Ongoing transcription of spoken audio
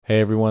Hey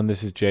everyone,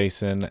 this is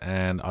Jason,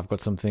 and I've got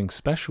something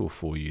special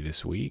for you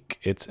this week.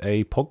 It's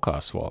a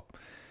podcast swap.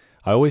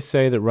 I always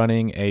say that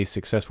running a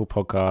successful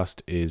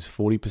podcast is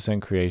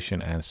 40%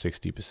 creation and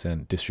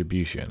 60%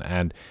 distribution.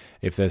 And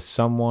if there's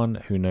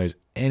someone who knows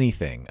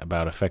anything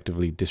about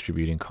effectively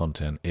distributing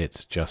content,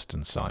 it's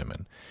Justin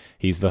Simon.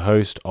 He's the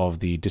host of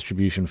the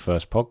Distribution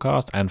First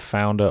podcast and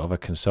founder of a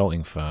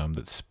consulting firm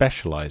that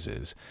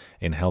specializes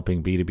in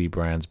helping B2B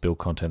brands build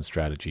content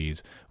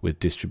strategies with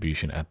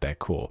distribution at their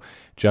core.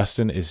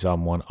 Justin is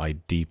someone I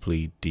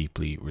deeply,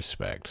 deeply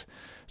respect.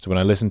 So when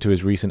I listened to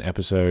his recent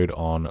episode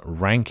on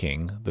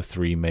ranking the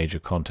 3 major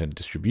content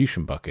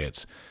distribution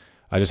buckets,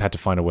 I just had to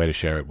find a way to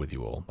share it with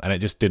you all. And it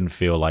just didn't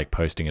feel like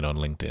posting it on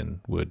LinkedIn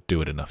would do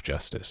it enough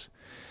justice.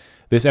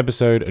 This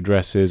episode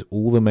addresses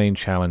all the main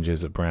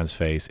challenges that brands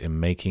face in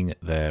making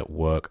their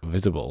work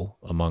visible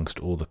amongst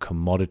all the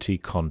commodity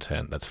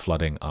content that's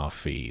flooding our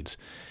feeds.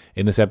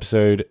 In this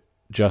episode,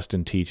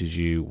 Justin teaches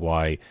you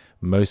why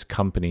most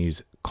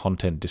companies'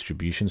 content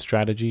distribution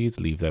strategies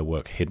leave their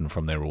work hidden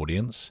from their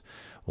audience,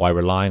 why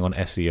relying on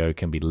SEO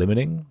can be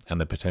limiting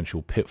and the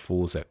potential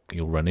pitfalls that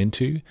you'll run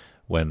into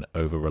when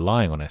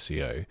over-relying on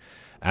SEO,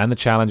 and the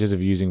challenges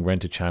of using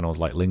rented channels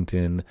like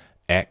LinkedIn,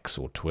 X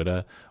or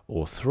Twitter,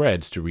 or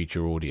Threads to reach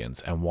your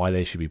audience, and why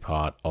they should be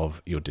part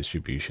of your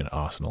distribution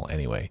arsenal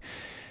anyway.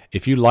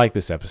 If you like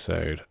this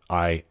episode,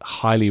 I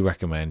highly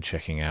recommend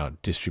checking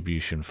out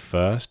Distribution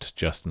First,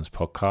 Justin's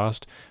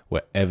podcast,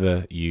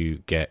 wherever you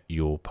get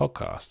your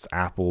podcasts.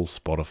 Apple,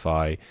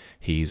 Spotify,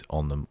 he's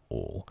on them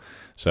all.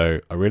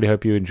 So I really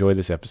hope you enjoy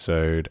this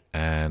episode.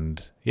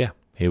 And yeah,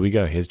 here we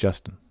go. Here's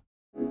Justin.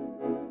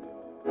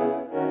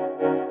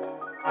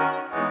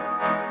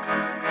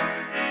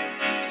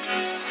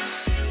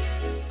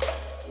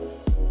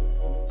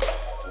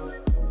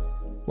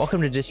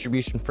 Welcome to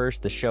Distribution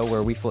First, the show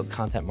where we flip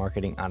content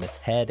marketing on its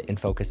head and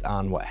focus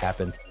on what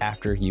happens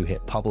after you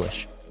hit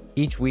publish.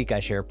 Each week, I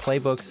share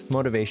playbooks,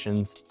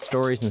 motivations,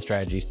 stories, and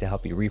strategies to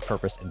help you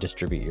repurpose and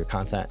distribute your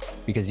content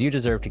because you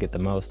deserve to get the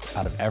most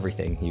out of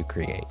everything you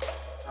create.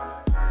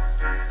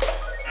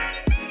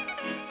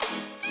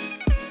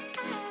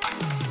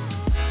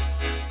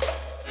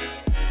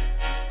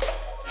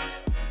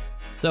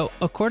 So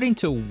according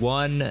to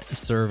one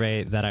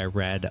survey that I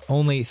read,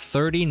 only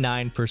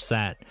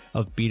 39%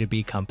 of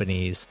B2B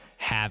companies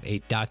have a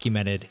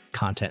documented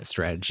content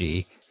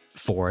strategy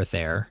for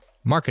their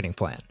marketing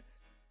plan.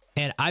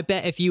 And I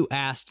bet if you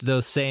asked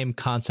those same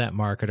content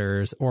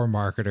marketers or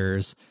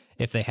marketers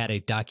if they had a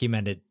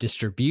documented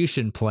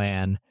distribution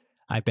plan,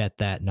 I bet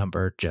that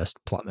number just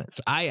plummets.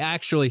 I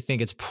actually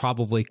think it's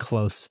probably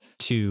close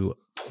to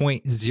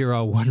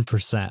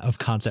 0.01% of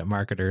content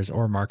marketers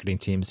or marketing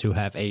teams who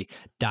have a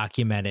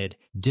documented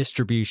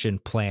distribution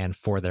plan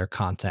for their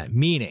content.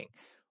 Meaning,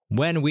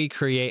 when we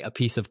create a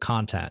piece of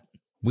content,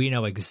 we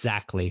know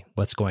exactly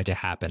what's going to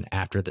happen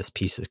after this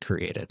piece is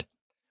created.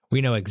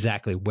 We know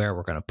exactly where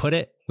we're going to put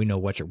it. We know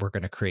what we're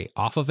going to create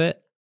off of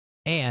it.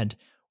 And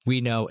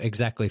we know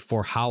exactly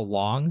for how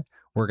long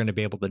we're going to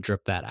be able to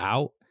drip that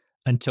out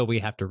until we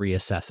have to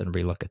reassess and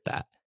relook at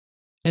that.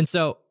 And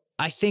so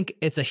I think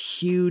it's a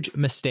huge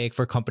mistake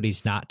for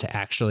companies not to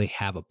actually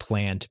have a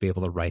plan to be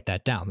able to write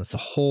that down. That's the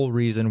whole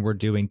reason we're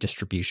doing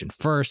Distribution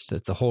First.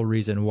 That's the whole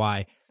reason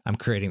why I'm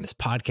creating this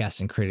podcast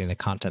and creating the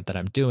content that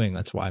I'm doing.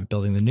 That's why I'm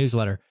building the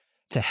newsletter,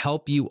 to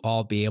help you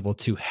all be able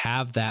to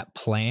have that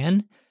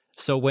plan.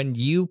 So when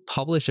you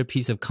publish a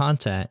piece of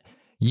content,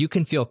 you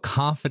can feel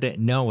confident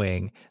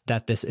knowing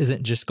that this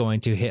isn't just going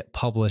to hit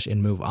publish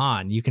and move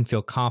on. You can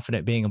feel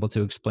confident being able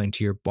to explain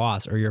to your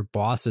boss or your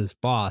boss's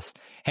boss,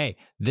 hey,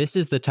 this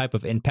is the type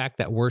of impact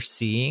that we're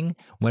seeing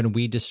when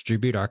we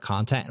distribute our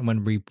content and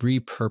when we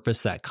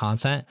repurpose that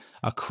content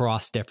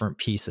across different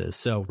pieces.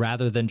 So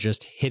rather than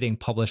just hitting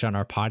publish on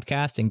our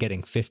podcast and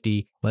getting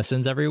 50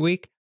 listens every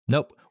week,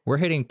 nope. We're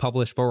hitting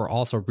publish, but we're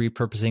also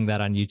repurposing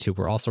that on YouTube.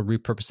 We're also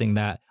repurposing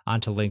that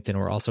onto LinkedIn.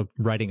 We're also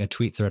writing a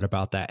tweet thread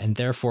about that. And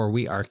therefore,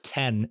 we are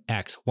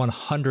 10x,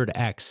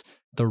 100x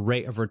the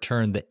rate of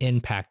return, the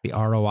impact, the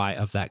ROI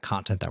of that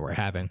content that we're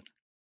having.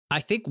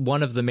 I think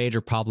one of the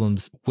major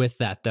problems with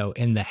that, though,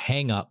 in the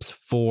hangups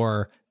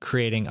for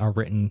creating a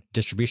written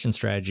distribution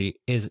strategy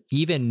is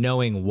even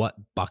knowing what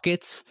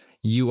buckets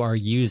you are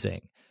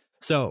using.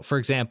 So, for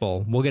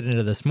example, we'll get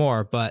into this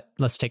more, but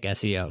let's take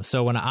SEO.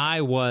 So when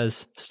I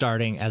was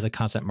starting as a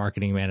content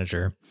marketing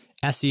manager,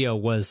 SEO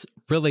was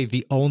really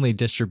the only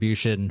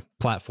distribution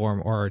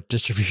platform or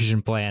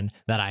distribution plan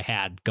that I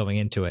had going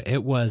into it.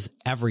 It was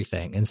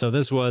everything. And so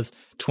this was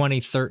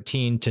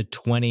 2013 to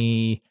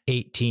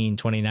 2018,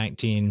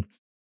 2019.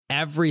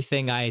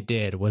 Everything I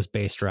did was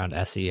based around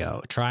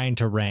SEO, trying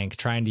to rank,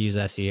 trying to use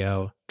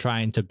SEO,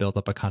 trying to build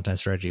up a content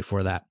strategy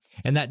for that.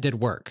 And that did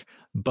work.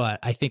 But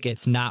I think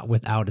it's not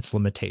without its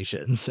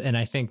limitations. And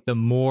I think the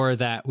more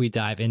that we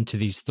dive into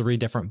these 3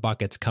 different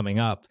buckets coming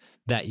up,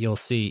 that you'll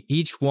see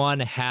each one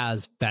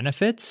has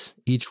benefits,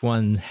 each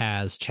one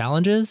has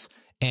challenges,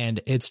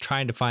 And it's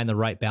trying to find the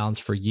right balance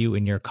for you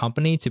and your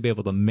company to be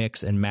able to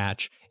mix and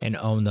match and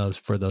own those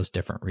for those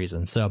different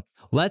reasons. So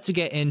let's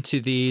get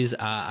into these.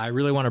 I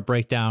really want to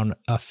break down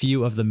a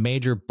few of the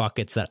major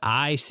buckets that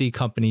I see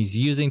companies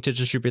using to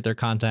distribute their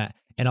content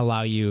and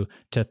allow you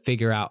to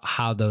figure out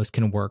how those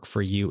can work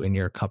for you and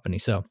your company.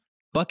 So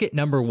bucket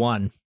number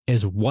one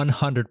is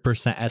 100%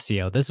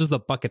 SEO. This was the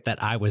bucket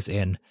that I was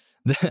in.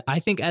 I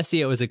think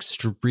SEO is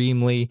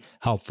extremely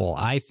helpful.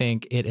 I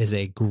think it is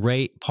a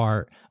great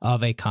part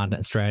of a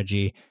content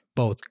strategy.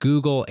 Both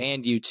Google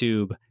and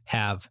YouTube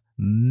have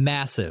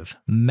massive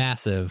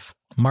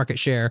market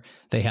share.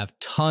 They have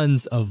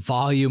tons of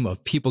volume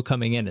of people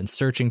coming in and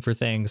searching for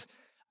things.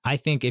 I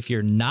think if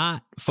you're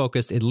not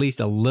focused at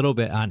least a little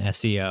bit on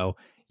SEO,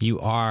 you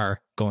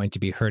are going to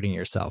be hurting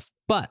yourself.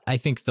 But I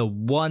think the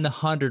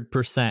 100%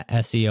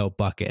 SEO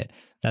bucket,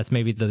 that's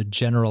maybe the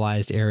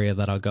generalized area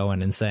that I'll go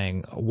in and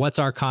saying, what's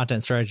our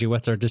content strategy?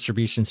 What's our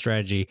distribution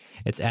strategy?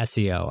 It's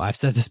SEO. I've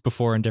said this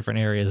before in different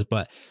areas,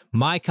 but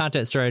my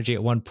content strategy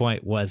at one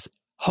point was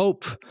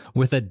hope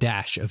with a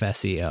dash of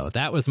SEO.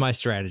 That was my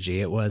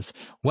strategy. It was,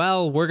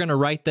 well, we're going to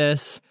write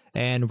this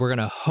and we're going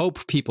to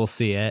hope people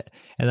see it.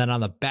 And then on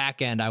the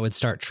back end, I would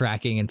start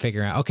tracking and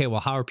figuring out, okay,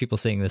 well, how are people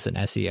seeing this in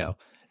SEO?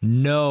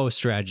 No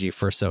strategy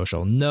for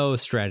social, no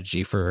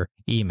strategy for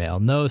email,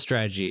 no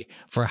strategy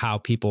for how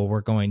people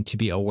were going to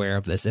be aware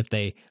of this if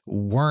they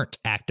weren't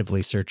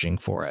actively searching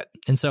for it.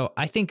 And so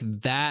I think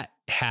that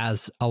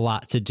has a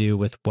lot to do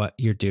with what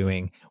you're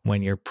doing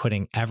when you're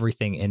putting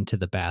everything into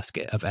the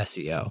basket of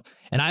SEO.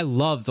 And I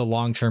love the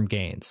long-term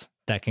gains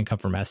that can come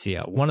from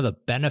SEO. One of the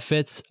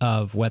benefits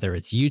of whether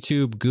it's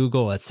YouTube,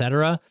 Google,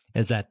 etc.,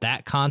 is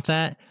that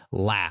content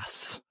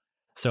lasts.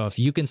 So if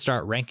you can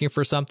start ranking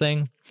for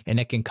something and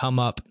it can come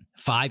up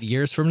 5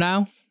 years from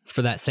now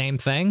for that same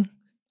thing,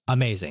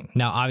 amazing.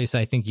 Now, obviously,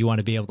 I think you want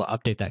to be able to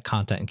update that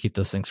content and keep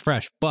those things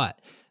fresh,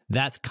 but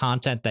that's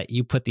content that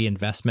you put the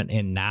investment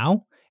in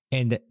now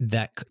and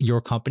that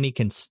your company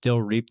can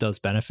still reap those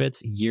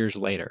benefits years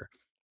later.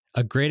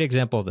 A great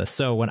example of this.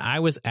 So when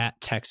I was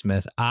at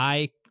TechSmith,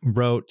 I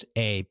wrote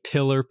a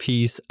pillar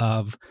piece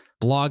of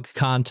blog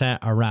content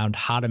around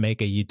how to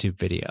make a YouTube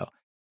video.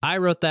 I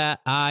wrote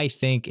that, I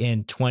think,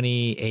 in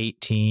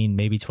 2018,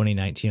 maybe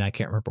 2019. I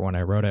can't remember when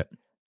I wrote it.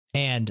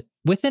 And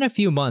within a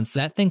few months,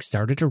 that thing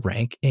started to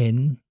rank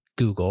in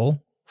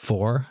Google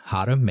for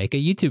how to make a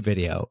YouTube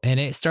video. And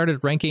it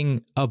started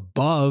ranking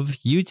above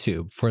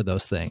YouTube for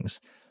those things.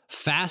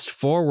 Fast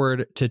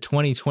forward to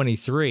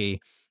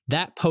 2023,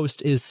 that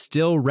post is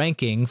still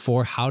ranking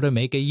for how to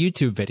make a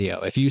YouTube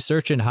video. If you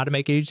search in how to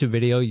make a YouTube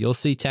video, you'll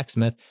see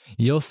TechSmith.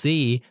 You'll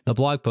see the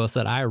blog post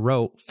that I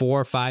wrote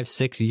 4, 5,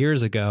 6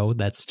 years ago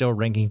that's still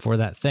ranking for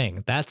that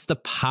thing. That's the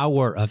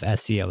power of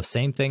SEO.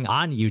 Same thing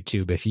on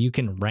YouTube. If you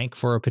can rank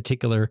for a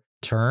particular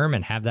term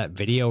and have that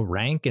video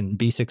rank and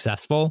be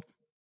successful,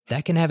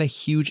 that can have a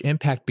huge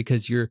impact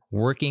because you're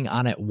working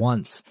on it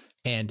once.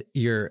 And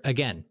you're,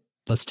 again,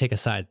 let's take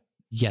aside,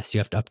 yes, you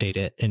have to update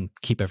it and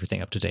keep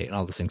everything up to date and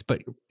all those things,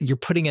 but you're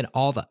putting in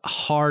all the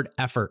hard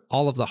effort,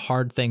 all of the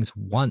hard things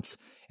once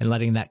and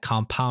letting that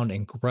compound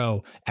and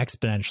grow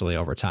exponentially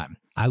over time.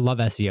 I love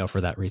SEO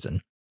for that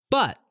reason.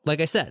 But like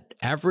I said,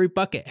 every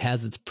bucket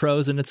has its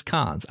pros and its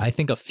cons. I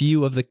think a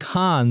few of the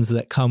cons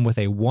that come with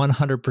a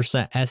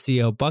 100%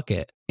 SEO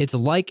bucket, it's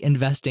like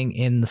investing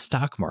in the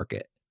stock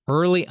market.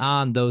 Early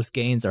on, those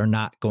gains are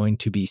not going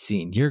to be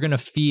seen. You're going to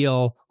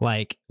feel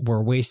like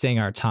we're wasting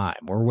our time.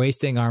 We're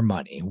wasting our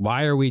money.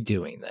 Why are we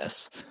doing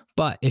this?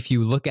 But if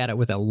you look at it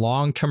with a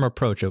long-term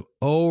approach of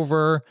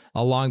over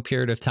a long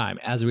period of time,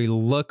 as we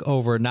look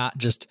over not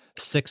just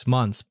 6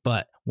 months,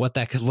 but what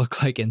that could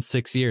look like in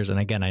 6 years. And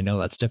again, I know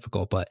that's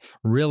difficult, but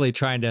really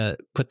trying to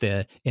put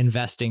the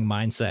investing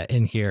mindset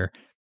in here.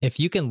 If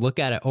you can look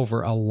at it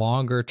over a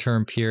longer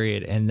term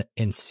period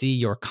and see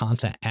your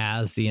content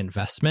as the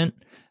investment,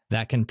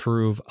 that can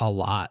prove a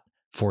lot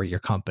for your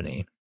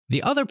company.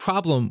 The other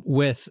problem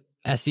with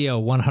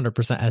SEO,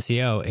 100%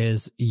 SEO,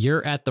 is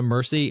you're at the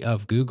mercy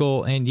of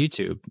Google and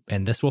YouTube.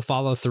 And this will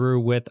follow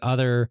through with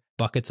other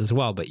buckets as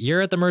well. But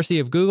you're at the mercy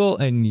of Google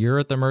and you're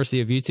at the mercy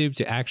of YouTube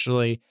to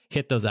actually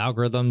hit those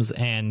algorithms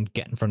and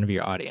get in front of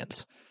your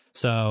audience.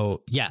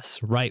 So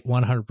yes, write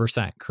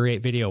 100%,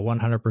 create video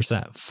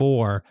 100%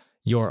 for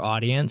your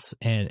audience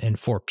and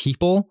for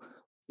people.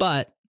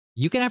 But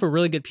you can have a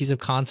really good piece of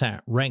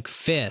content rank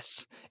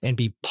 5th and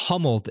be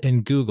pummeled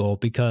in Google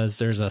because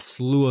there's a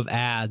slew of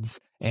ads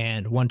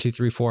and 1, 2,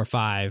 3, 4,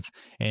 5,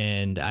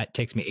 and it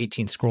takes me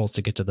 18 scrolls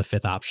to get to the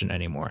 5th option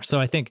anymore. So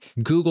I think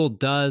Google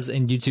does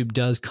and YouTube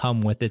does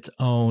come with its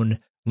own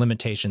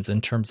limitations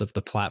in terms of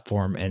the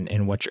platform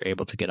and what you're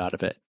able to get out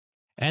of it.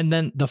 And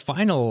then the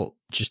final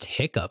just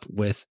hiccup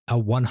with a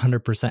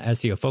 100%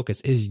 SEO focus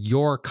is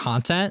your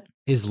content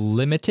is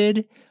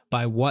limited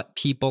by what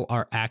people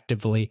are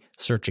actively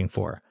searching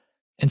for.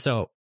 And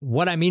so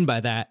what I mean by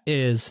that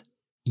is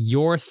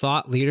your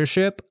thought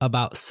leadership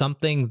about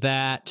something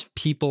that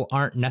people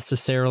aren't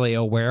necessarily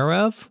aware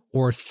of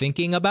or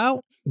thinking about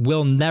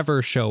will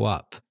never show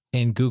up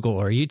in Google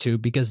or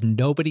YouTube because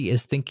nobody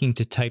is thinking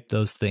to type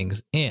those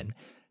things in.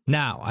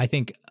 Now, I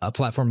think a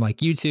platform like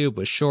YouTube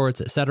with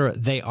shorts, etc.,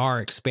 they are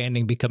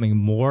expanding, becoming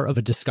more of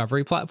a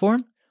discovery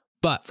platform.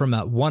 But from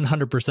a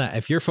 100%,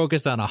 if you're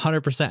focused on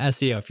 100%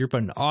 SEO, if you're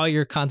putting all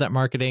your content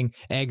marketing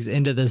eggs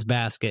into this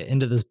basket,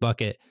 into this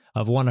bucket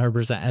of 100%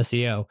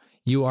 SEO,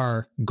 you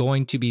are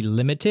going to be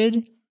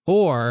limited.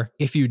 Or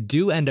if you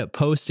do end up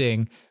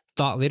posting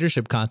thought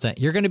leadership content,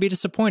 you're going to be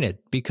disappointed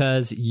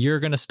because you're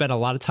going to spend a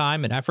lot of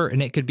time and effort,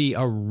 and it could be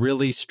a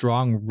really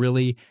strong,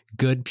 really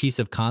good piece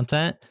of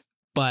content,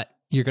 but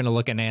you're going to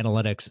look at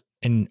analytics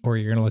or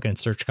you're going to look at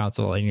Search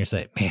Console and you're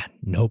say, man,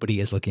 nobody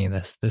is looking at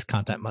this. This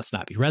content must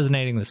not be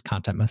resonating. This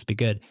content must be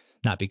good,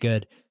 not be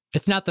good.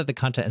 It's not that the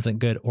content isn't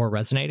good or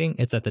resonating.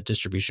 It's that the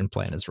distribution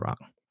plan is wrong.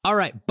 All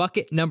right,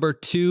 bucket number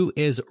 2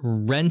 is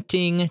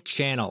renting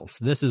channels.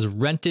 This is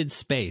rented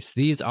space.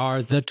 These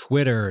are the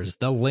Twitters,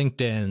 the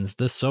LinkedIns,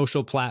 the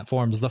social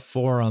platforms, the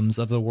forums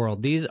of the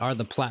world. These are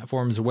the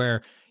platforms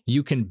where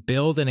you can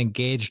build an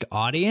engaged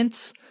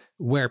audience,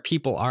 where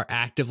people are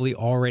actively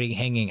already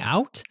hanging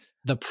out.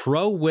 The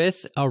pro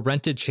with a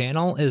rented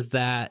channel is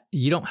that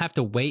you don't have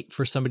to wait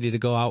for somebody to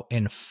go out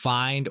and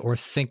find or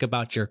think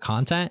about your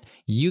content.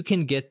 You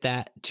can get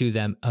that to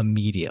them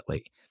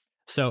immediately.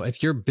 So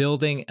if you're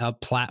building a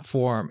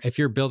platform, if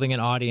you're building an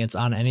audience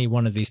on any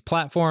one of these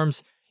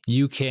platforms,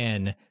 you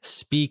can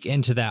speak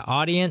into that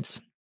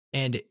audience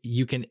and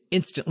you can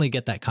instantly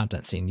get that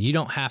content seen. You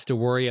don't have to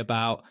worry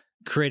about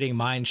creating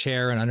mind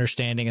share and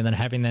understanding and then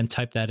having them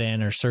type that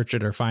in or search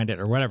it or find it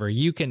or whatever.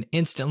 You can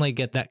instantly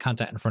get that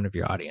content in front of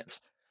your audience.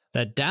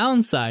 The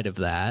downside of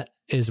that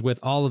is with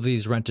all of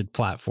these rented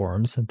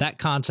platforms, that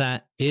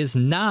content is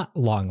not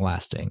long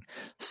lasting.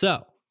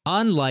 So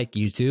unlike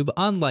YouTube,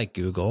 unlike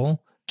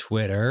Google,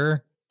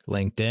 Twitter,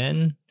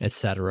 LinkedIn,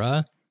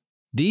 etc.,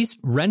 these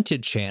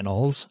rented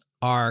channels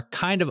are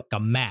kind of a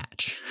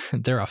match.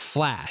 They're a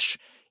flash.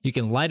 You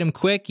can light them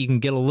quick, you can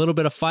get a little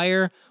bit of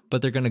fire,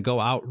 but they're going to go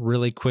out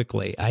really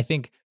quickly. I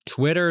think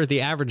Twitter,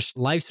 the average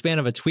lifespan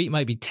of a tweet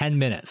might be 10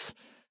 minutes.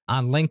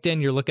 On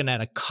LinkedIn, you're looking at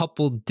a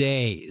couple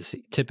days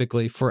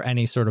typically for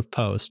any sort of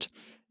post.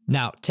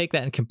 Now, take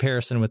that in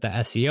comparison with the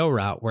SEO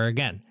route, where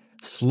again,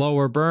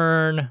 slower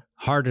burn,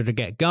 harder to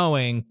get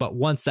going, but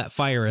once that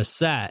fire is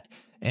set,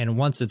 and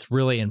once it's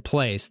really in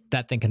place,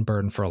 that thing can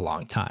burn for a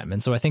long time.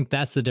 And so I think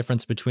that's the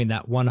difference between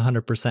that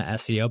 100%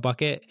 SEO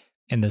bucket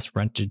and this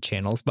rented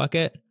channels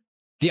bucket.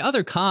 The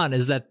other con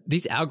is that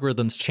these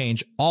algorithms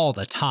change all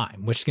the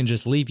time, which can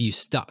just leave you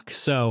stuck.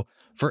 So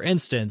for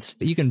instance,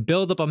 you can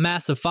build up a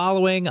massive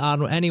following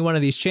on any one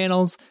of these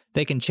channels.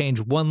 They can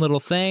change one little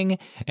thing,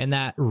 and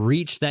that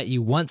reach that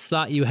you once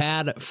thought you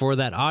had for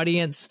that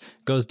audience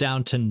goes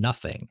down to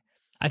nothing.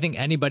 I think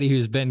anybody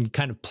who's been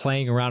kind of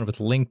playing around with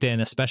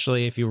LinkedIn,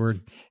 especially if you were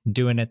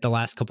doing it the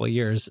last couple of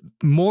years,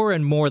 more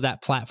and more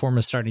that platform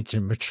is starting to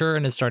mature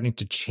and is starting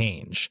to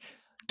change.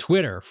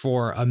 Twitter,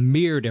 for a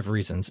myriad of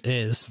reasons,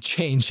 is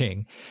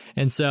changing.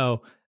 And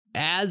so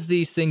as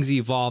these things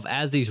evolve,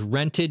 as these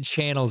rented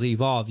channels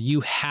evolve,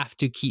 you have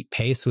to keep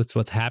pace with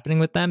what's happening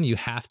with them. You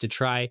have to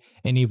try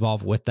and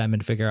evolve with them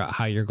and figure out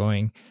how you're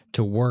going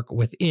to work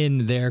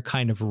within their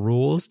kind of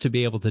rules to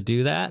be able to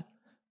do that.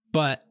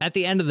 But at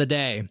the end of the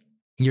day,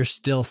 you're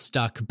still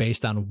stuck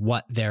based on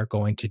what they're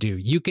going to do.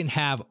 You can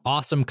have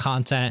awesome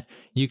content,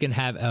 you can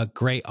have a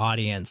great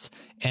audience,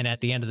 and at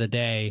the end of the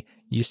day,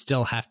 you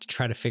still have to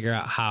try to figure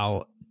out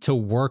how to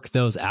work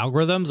those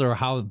algorithms or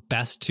how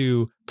best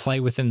to play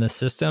within the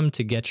system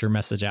to get your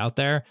message out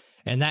there.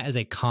 And that is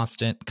a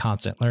constant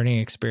learning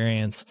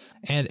experience.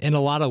 And in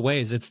a lot of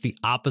ways, it's the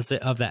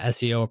opposite of the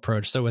SEO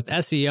approach. So with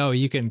SEO,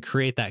 you can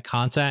create that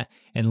content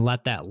and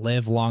let that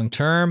live long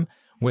term.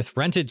 With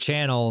rented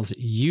channels,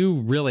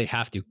 you really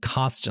have to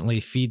constantly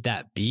feed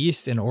that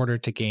beast in order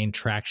to gain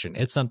traction.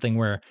 It's something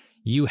where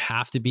you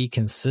have to be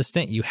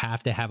consistent. You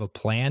have to have a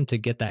plan to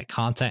get that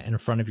content in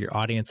front of your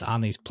audience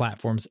on these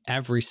platforms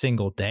every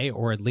single day,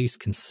 or at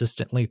least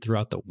consistently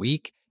throughout the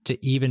week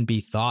to even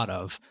be thought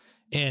of.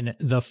 And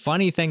the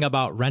funny thing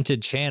about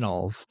rented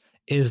channels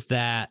is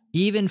that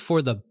even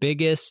for the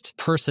biggest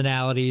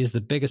personalities,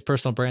 the biggest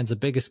personal brands, the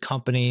biggest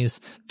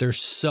companies,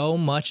 there's so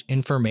much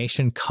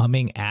information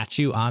coming at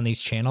you on these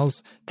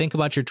channels. Think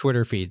about your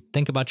Twitter feed.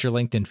 Think about your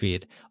LinkedIn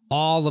feed.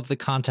 All of the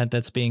content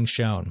that's being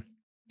shown.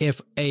 If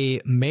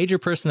a major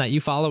person that you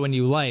follow and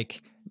you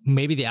like,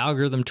 maybe the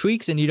algorithm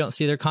tweaks and you don't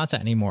see their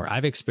content anymore.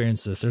 I've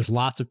experienced this. There's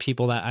lots of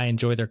people that I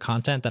enjoy their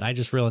content that I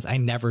just realized I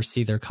never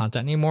see their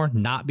content anymore,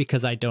 not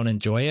because I don't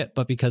enjoy it,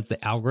 but because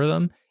the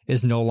algorithm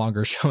is no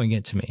longer showing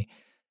it to me.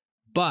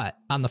 But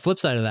on the flip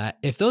side of that,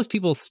 if those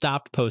people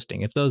stopped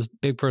posting, if those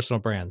big personal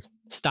brands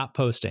stopped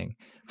posting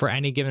for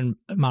any given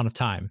amount of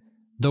time,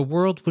 the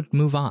world would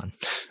move on.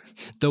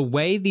 The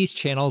way these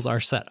channels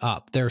are set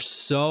up, there's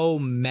so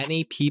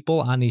many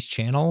people on these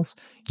channels.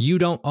 You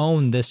don't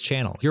own this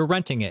channel. You're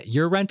renting it.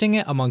 You're renting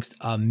it amongst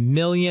a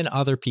million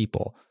other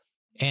people.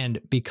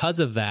 And because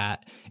of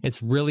that,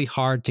 it's really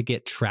hard to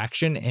get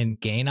traction and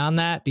gain on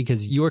that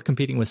because you're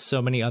competing with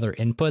so many other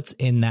inputs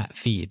in that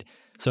feed.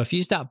 So if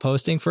you stop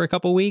posting for a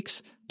couple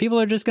weeks, people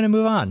are just going to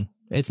move on.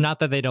 It's not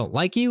that they don't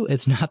like you.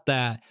 It's not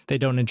that they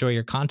don't enjoy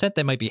your content.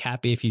 They might be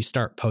happy if you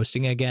start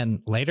posting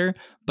again later,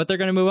 but they're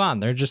going to move on.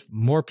 There's just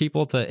more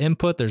people to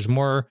input. There's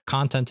more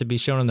content to be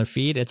shown on their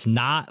feed. It's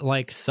not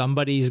like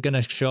somebody's going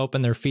to show up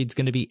and their feed's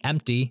going to be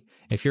empty.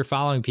 If you're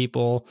following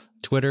people,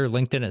 Twitter,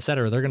 LinkedIn, et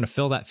cetera, they're going to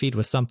fill that feed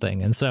with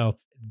something. And so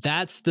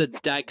that's the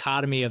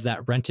dichotomy of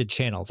that rented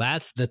channel.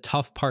 That's the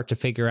tough part to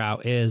figure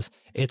out. Is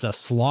it's a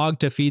slog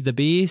to feed the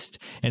beast.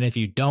 And if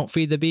you don't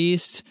feed the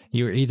beast,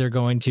 you're either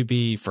going to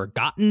be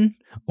forgotten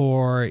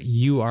or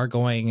you are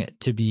going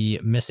to be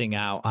missing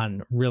out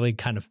on really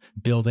kind of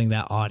building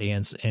that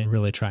audience and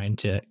really trying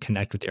to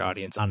connect with your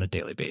audience on a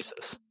daily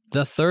basis.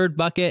 The third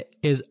bucket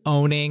is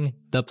owning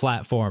the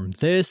platform.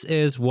 This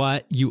is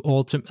what you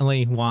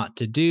ultimately want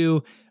to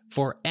do.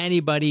 For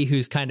anybody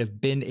who's kind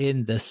of been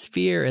in the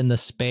sphere, in the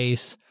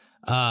space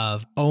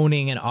of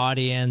owning an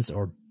audience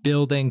or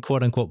building,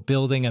 quote unquote,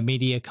 building a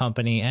media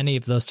company, any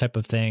of those type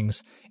of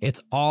things, it's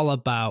all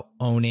about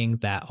owning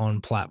that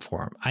own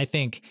platform. I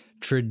think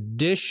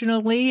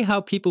traditionally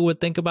how people would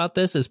think about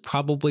this is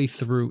probably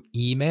through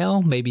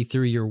email, maybe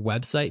through your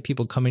website,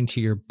 people coming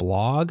to your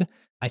blog.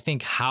 I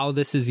think how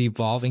this is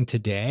evolving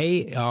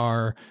today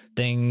are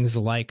things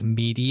like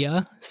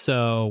media.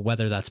 So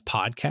whether that's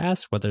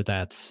podcasts, whether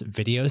that's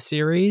video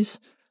series,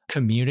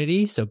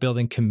 community. So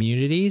building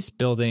communities,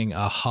 building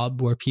a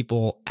hub where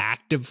people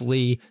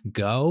actively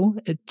go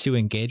to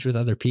engage with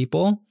other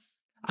people.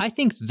 I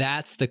think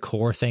that's the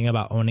core thing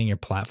about owning your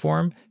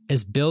platform,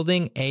 is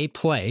building a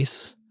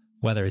place,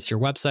 whether it's your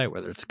website,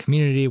 whether it's a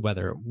community,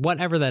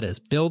 whatever that is,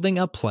 building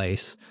a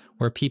place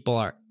where people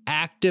are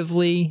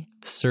actively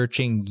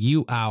searching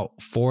you out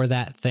for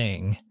that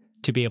thing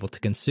to be able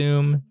to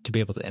consume, to be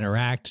able to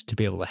interact, to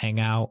be able to hang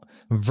out,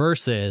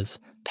 versus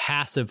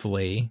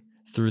passively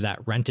through that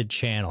rented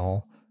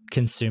channel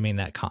consuming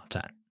that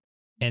content.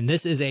 And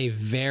this is a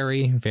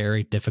very,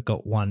 very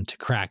difficult one to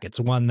crack. It's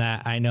one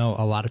that I know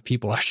a lot of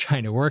people are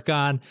trying to work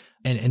on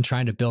and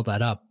trying to build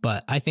that up.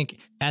 But I think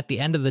at the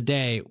end of the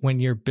day, when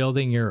you're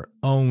building your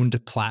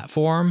owned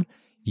platform,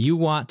 you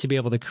want to be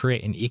able to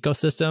create an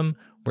ecosystem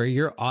where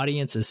your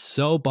audience is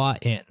so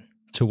bought in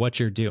to what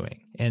you're doing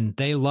and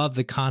they love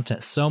the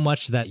content so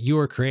much that you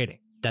are creating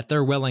that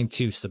they're willing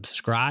to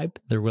subscribe,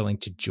 they're willing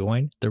to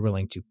join, they're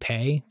willing to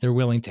pay, they're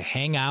willing to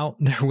hang out,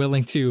 they're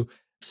willing to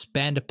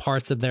spend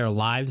parts of their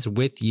lives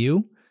with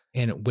you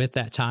and with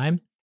that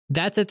time.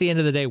 That's at the end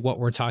of the day what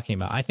we're talking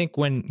about. I think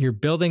when you're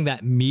building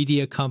that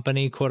media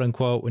company, quote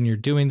unquote, when you're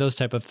doing those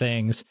type of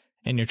things,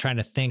 and you're trying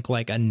to think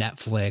like a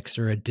Netflix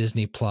or a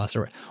Disney Plus,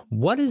 or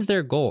what is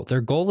their goal? Their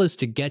goal is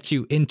to get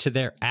you into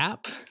their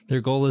app.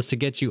 Their goal is to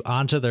get you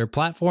onto their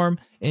platform,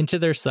 into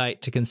their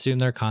site to consume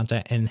their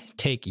content and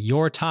take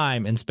your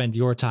time and spend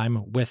your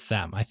time with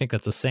them. I think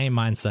that's the same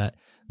mindset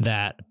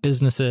that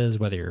businesses,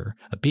 whether you're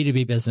a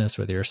B2B business,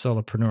 whether you're a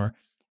solopreneur,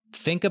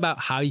 think about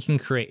how you can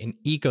create an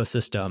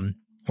ecosystem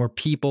where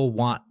people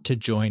want to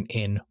join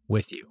in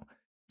with you.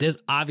 This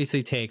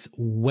obviously takes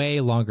way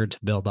longer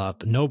to build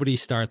up. Nobody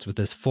starts with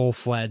this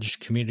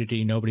full-fledged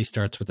community. Nobody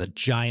starts with a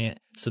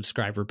giant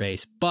subscriber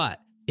base. But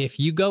if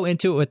you go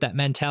into it with that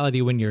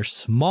mentality when you're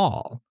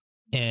small,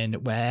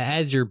 and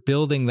as you're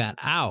building that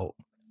out,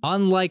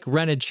 unlike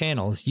rented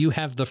channels, you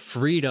have the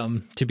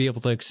freedom to be able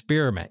to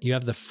experiment. You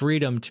have the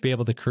freedom to be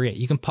able to create.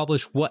 You can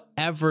publish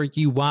whatever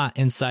you want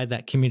inside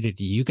that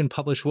community. You can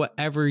publish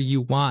whatever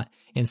you want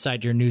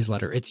inside your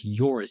newsletter. It's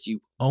yours.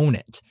 You own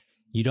it.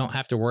 You don't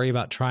have to worry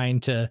about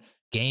trying to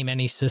game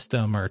any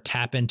system or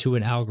tap into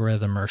an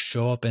algorithm or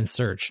show up in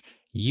search.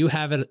 You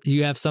have it.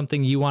 You have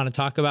something you want to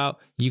talk about.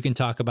 You can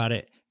talk about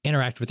it,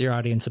 interact with your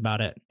audience about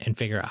it, and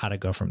figure out how to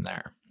go from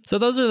there. So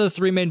those are the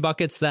three main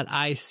buckets that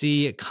I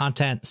see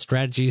content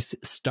strategies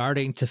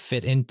starting to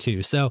fit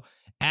into. So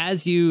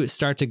as you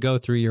start to go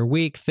through your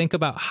week, think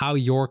about how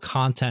your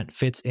content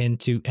fits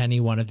into any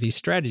one of these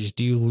strategies.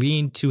 Do you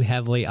lean too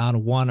heavily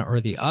on one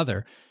or the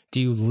other? Do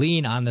you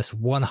lean on this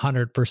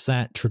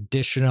 100%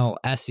 traditional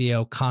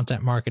SEO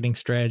content marketing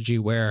strategy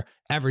where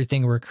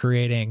everything we're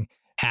creating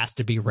has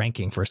to be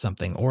ranking for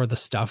something, or the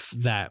stuff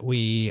that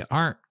we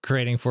aren't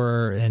creating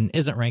for and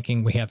isn't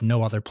ranking, we have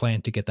no other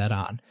plan to get that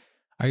on?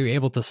 Are you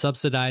able to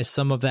subsidize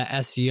some of that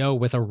SEO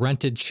with a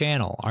rented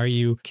channel? Are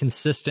you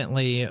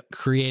consistently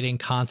creating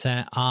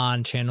content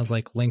on channels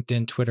like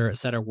LinkedIn, Twitter, et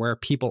cetera, where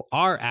people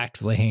are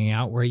actively hanging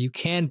out, where you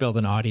can build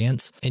an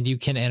audience and you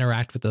can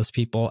interact with those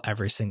people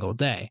every single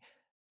day?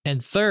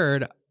 And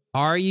third,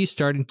 are you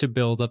starting to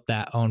build up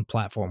that own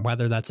platform,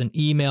 whether that's an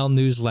email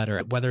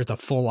newsletter, whether it's a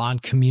full-on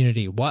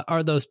community? What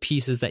are those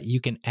pieces that you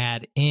can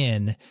add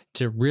in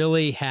to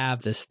really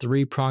have this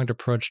three-pronged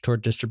approach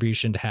toward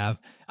distribution, to have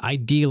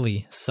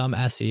ideally some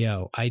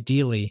SEO,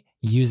 ideally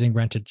using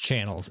rented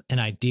channels, and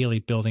ideally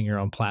building your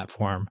own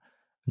platform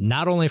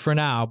not only for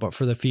now, but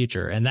for the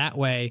future. And that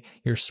way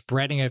you're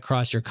spreading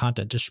across your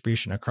content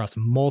distribution across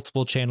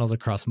multiple channels,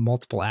 across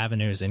multiple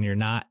avenues, and you're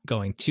not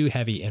going too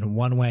heavy in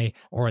one way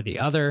or the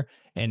other.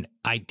 And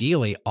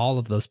ideally, all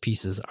of those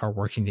pieces are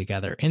working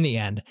together in the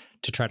end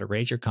to try to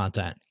raise your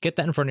content, get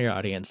that in front of your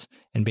audience,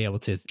 and be able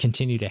to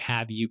continue to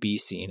have you be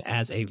seen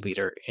as a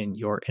leader in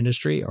your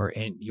industry or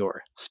in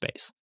your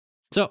space.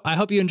 So I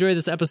hope you enjoyed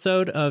this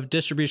episode of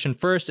Distribution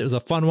First. It was a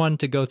fun one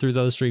to go through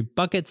those 3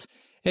 buckets.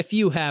 If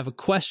you have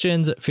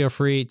questions, feel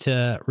free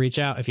to reach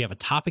out. If you have a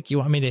topic you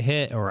want me to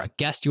hit or a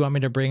guest you want me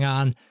to bring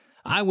on,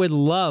 I would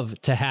love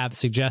to have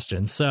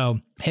suggestions. So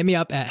hit me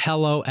up at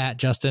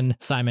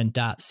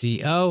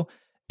hello@justinsimon.co.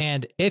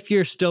 And if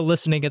you're still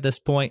listening at this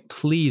point,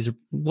 please,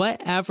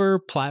 whatever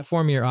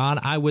platform you're on,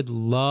 I would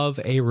love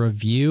a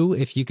review.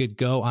 If you could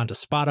go onto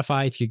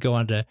Spotify, if you go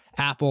onto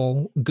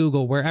Apple,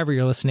 Google, wherever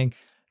you're listening,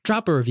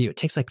 drop a review. It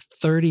takes like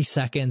 30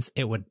 seconds.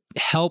 It would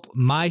help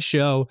my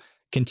show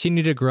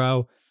continue to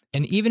grow.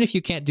 And even if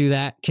you can't do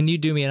that, can you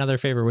do me another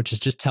favor, which is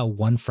just tell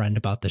one friend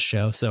about the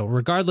show? So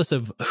regardless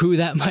of who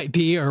that might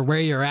be or where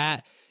you're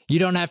at, you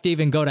don't have to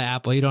even go to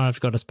Apple. You don't have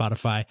to go to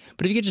Spotify.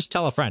 But if you could just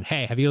tell a friend,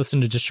 hey, have you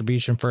listened to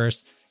Distribution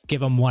First?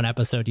 Give them one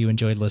episode you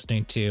enjoyed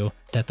listening to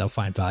that they'll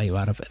find value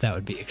out of it. That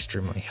would be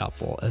extremely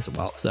helpful as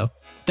well. So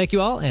thank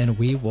you all, and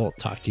we will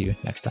talk to you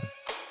next time.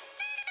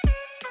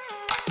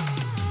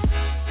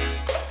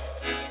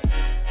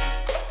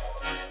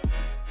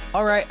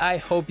 All right, I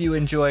hope you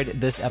enjoyed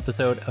this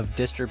episode of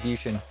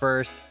Distribution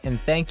First, and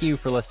thank you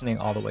for listening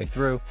all the way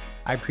through.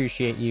 I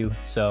appreciate you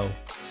so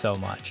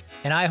much.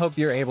 And I hope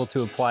you're able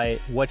to apply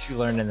what you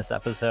learned in this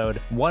episode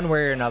one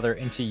way or another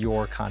into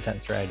your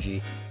content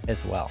strategy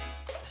as well.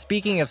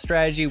 Speaking of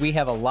strategy, we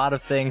have a lot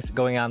of things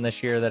going on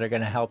this year that are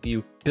going to help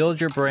you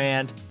build your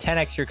brand,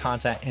 10x your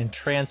content, and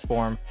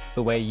transform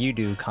the way you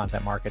do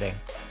content marketing.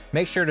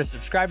 Make sure to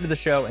subscribe to the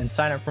show and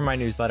sign up for my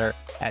newsletter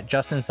at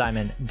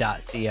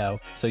justinsimon.co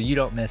so you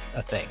don't miss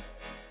a thing.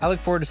 I look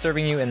forward to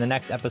serving you in the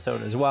next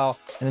episode as well.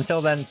 And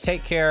until then,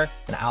 take care,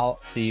 and I'll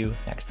see you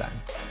next time.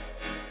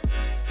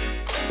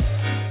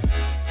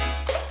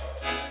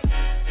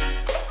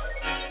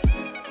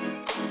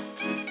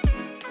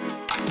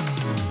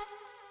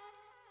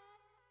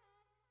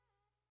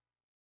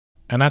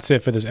 And that's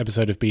it for this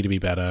episode of B2B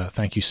Better.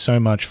 Thank you so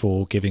much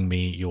for giving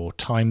me your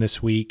time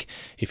this week.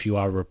 If you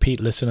are a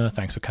repeat listener,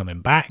 thanks for coming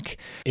back.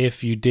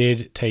 If you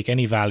did take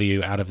any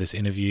value out of this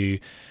interview,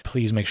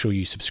 please make sure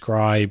you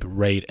subscribe,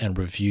 rate, and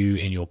review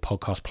in your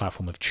podcast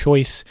platform of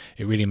choice.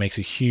 It really makes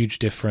a huge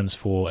difference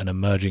for an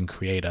emerging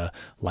creator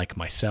like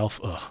myself.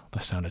 Ugh,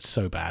 that sounded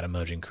so bad,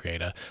 emerging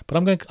creator. But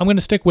I'm going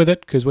to stick with it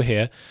because we're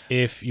here.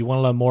 If you want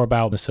to learn more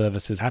about the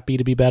services at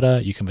B2B Better,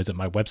 you can visit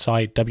my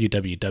website,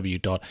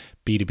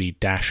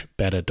 www.b2b-better.com.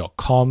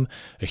 A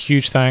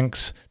huge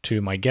thanks to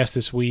my guest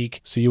this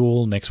week. See you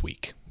all next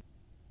week.